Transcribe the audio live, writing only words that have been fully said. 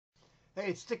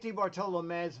Hey, it's Dick Bartolo,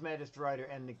 Mad's Maddest Writer,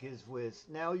 and the Giz Wiz.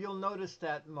 Now, you'll notice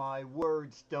that my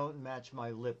words don't match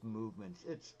my lip movements.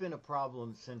 It's been a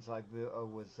problem since I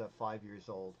was 5 years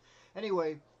old.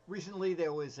 Anyway, recently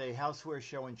there was a houseware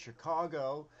show in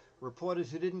Chicago.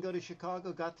 Reporters who didn't go to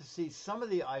Chicago got to see some of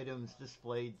the items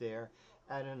displayed there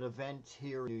at an event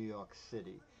here in New York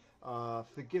City.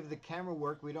 Forgive the camera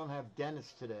work. We don't have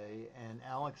Dennis today. And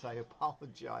Alex, I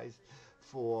apologize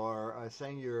for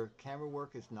saying your camera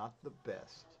work is not the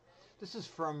best. This is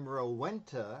from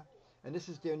Rowenta, and this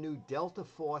is their new Delta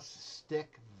Force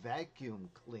Stick Vacuum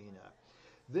Cleaner.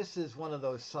 This is one of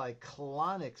those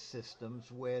cyclonic systems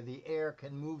where the air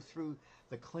can move through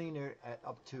the cleaner at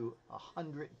up to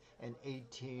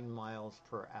 118 miles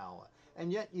per hour.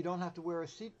 And yet you don't have to wear a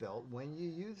seatbelt when you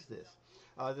use this.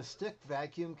 The stick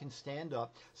vacuum can stand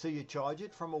up, so you charge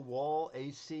it from a wall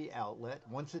AC outlet.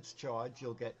 Once it's charged,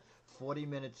 you'll get 40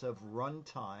 minutes of run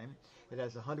time. It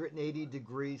has a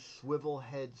 180-degree swivel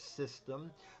head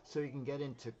system, so you can get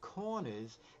into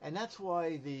corners, and that's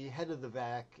why the head of the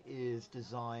vac is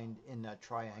designed in that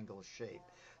triangle shape.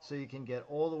 So you can get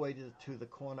all the way to the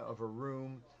corner of a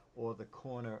room or the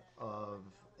corner of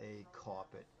a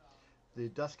carpet. The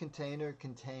dust container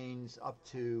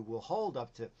will hold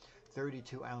up to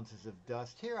 32 ounces of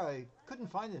dust. Here I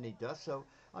couldn't find any dust, so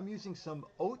I'm using some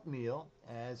oatmeal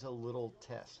as a little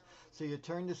test. So you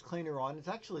turn this cleaner on. It's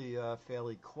actually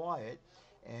fairly quiet,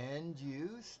 and you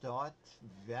start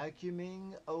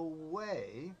vacuuming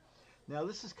away. Now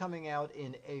this is coming out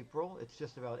in April. It's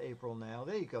just about April now.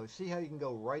 There you go. See how you can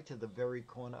go right to the very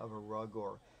corner of a rug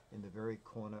or in the very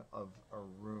corner of a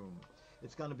room.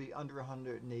 It's going to be under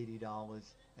 $180,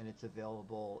 and it's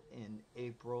available in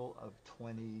April of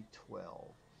 2012.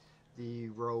 The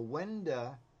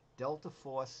Rowenta Delta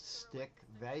Force Stick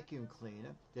Vacuum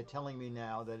Cleaner, they're telling me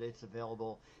now that it's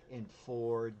available in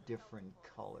 4 different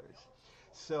colors.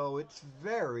 So it's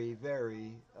very,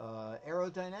 very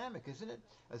aerodynamic, isn't it?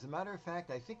 As a matter of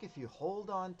fact, I think if you hold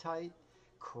on tight,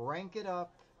 crank it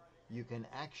up, you can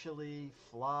actually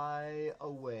fly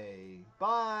away.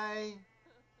 Bye!